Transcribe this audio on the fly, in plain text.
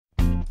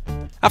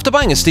After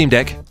buying a Steam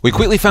Deck, we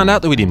quickly found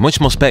out that we need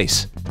much more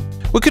space.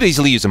 We could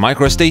easily use a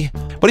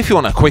microSD, but if you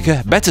want a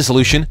quicker, better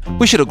solution,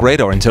 we should upgrade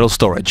our internal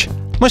storage,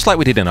 much like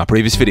we did in our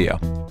previous video.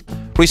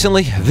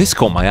 Recently, this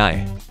caught my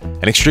eye.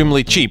 An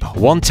extremely cheap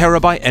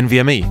 1TB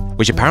NVMe,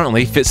 which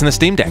apparently fits in the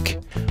Steam Deck.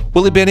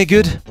 Will it be any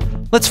good?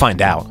 Let's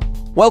find out.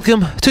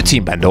 Welcome to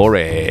Team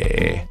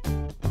Pandory.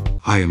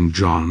 I am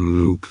John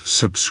Luke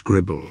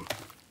Subscribble.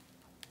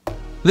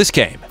 This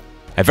came,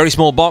 a very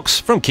small box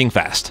from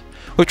KingSpec.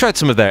 We've tried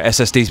some of their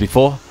SSDs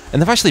before,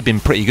 and they've actually been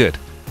pretty good.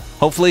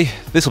 Hopefully,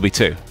 this will be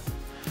too.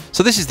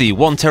 So this is the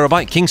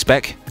 1TB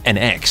KingSpec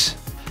NX.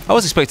 I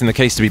was expecting the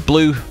case to be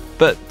blue,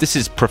 but this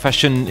is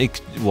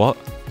what?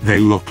 They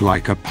look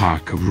like a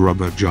pack of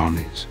rubber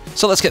johnnies.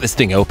 So let's get this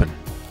thing open.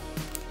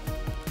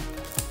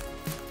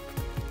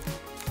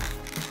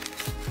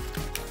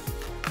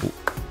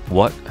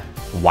 What?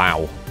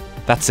 Wow.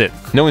 That's it.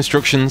 No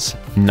instructions,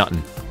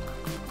 nothing.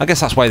 I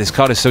guess that's why this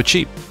card is so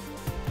cheap.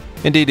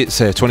 Indeed, it's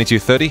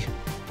 2230,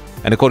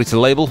 and according to the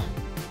label,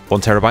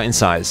 1TB in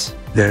size.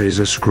 There is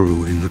a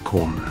screw in the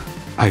corner.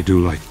 I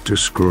do like to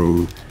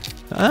screw.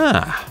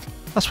 Ah,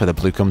 that's where the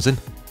blue comes in.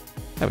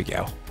 There we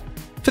go.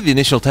 For the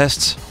initial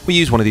tests, we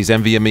use one of these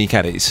NVMe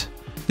caddies.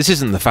 This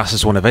isn't the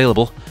fastest one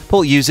available, but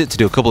we'll use it to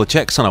do a couple of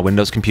checks on our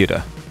Windows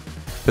computer.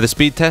 For the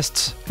speed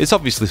tests, it's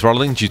obviously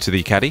throttling due to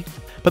the caddy,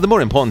 but the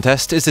more important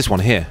test is this one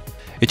here.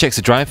 It checks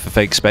the drive for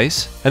fake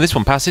space, and this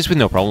one passes with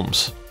no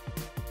problems.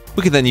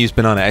 We can then use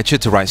Banana Etcher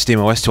to write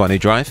SteamOS to our new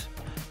drive.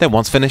 Then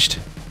once finished,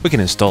 we can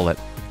install it.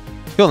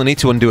 You only need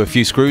to undo a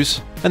few screws,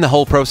 and the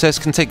whole process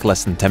can take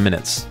less than 10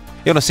 minutes.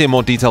 If you want to see a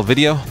more detailed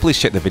video, please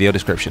check the video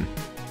description.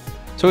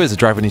 So here's the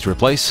drive we need to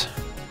replace.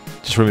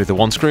 Just remove the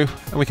one screw,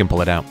 and we can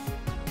pull it out.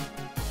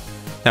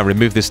 Now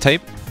remove this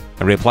tape,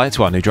 and reapply it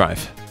to our new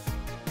drive.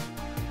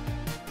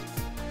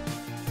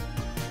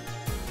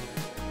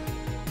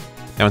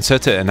 Now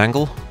insert it at an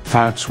angle.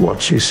 That's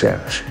what she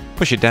says.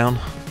 Push it down,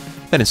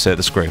 then insert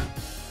the screw.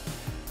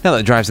 Now that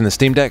the drive's in the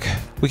Steam Deck,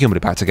 we can put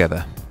it back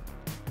together.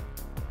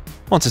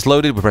 Once it's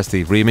loaded, we press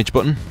the re-image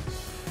button,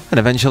 and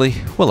eventually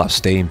we'll have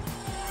Steam.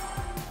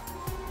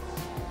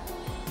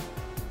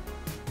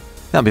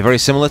 That'll be very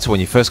similar to when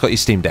you first got your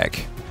Steam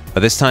Deck,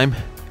 but this time,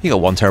 you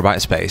got 1TB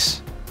of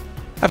space.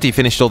 After you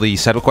finished all the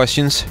setup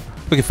questions,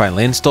 we can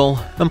finally install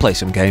and play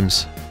some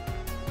games.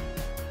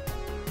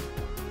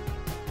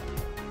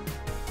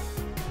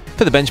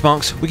 For the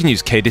benchmarks, we can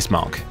use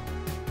KDiskMark.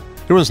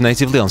 It runs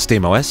natively on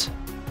SteamOS,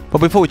 but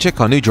before we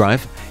check our new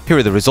drive, here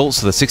are the results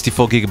of the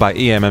 64GB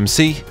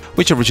eMMC,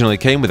 which originally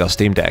came with our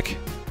Steam Deck.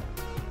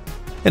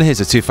 And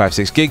here's a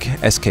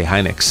 256GB SK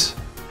Hynix.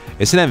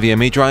 It's an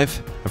NVMe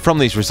drive, and from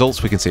these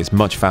results we can see it's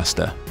much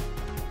faster.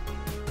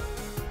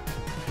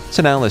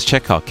 So now let's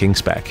check our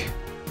KingSpec.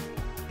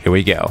 Here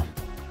we go.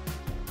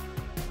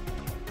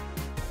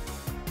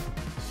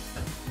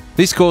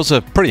 These scores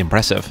are pretty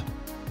impressive.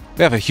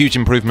 We have a huge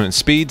improvement in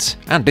speeds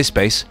and disk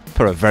space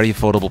for a very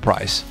affordable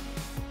price.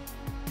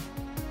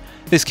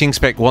 This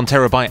KingSpec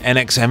 1TB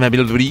NX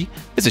Series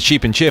is a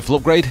cheap and cheerful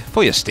upgrade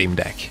for your Steam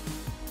Deck.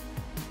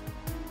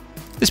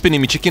 This has been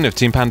me Chicken of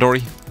Team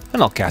Pandory,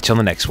 and I'll catch you on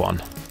the next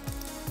one.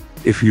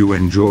 If you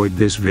enjoyed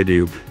this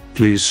video,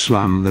 please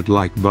slam that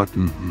like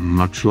button,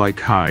 much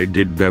like I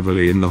did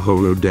Beverly in the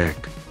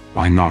holodeck.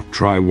 Why not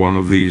try one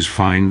of these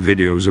fine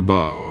videos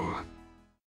above?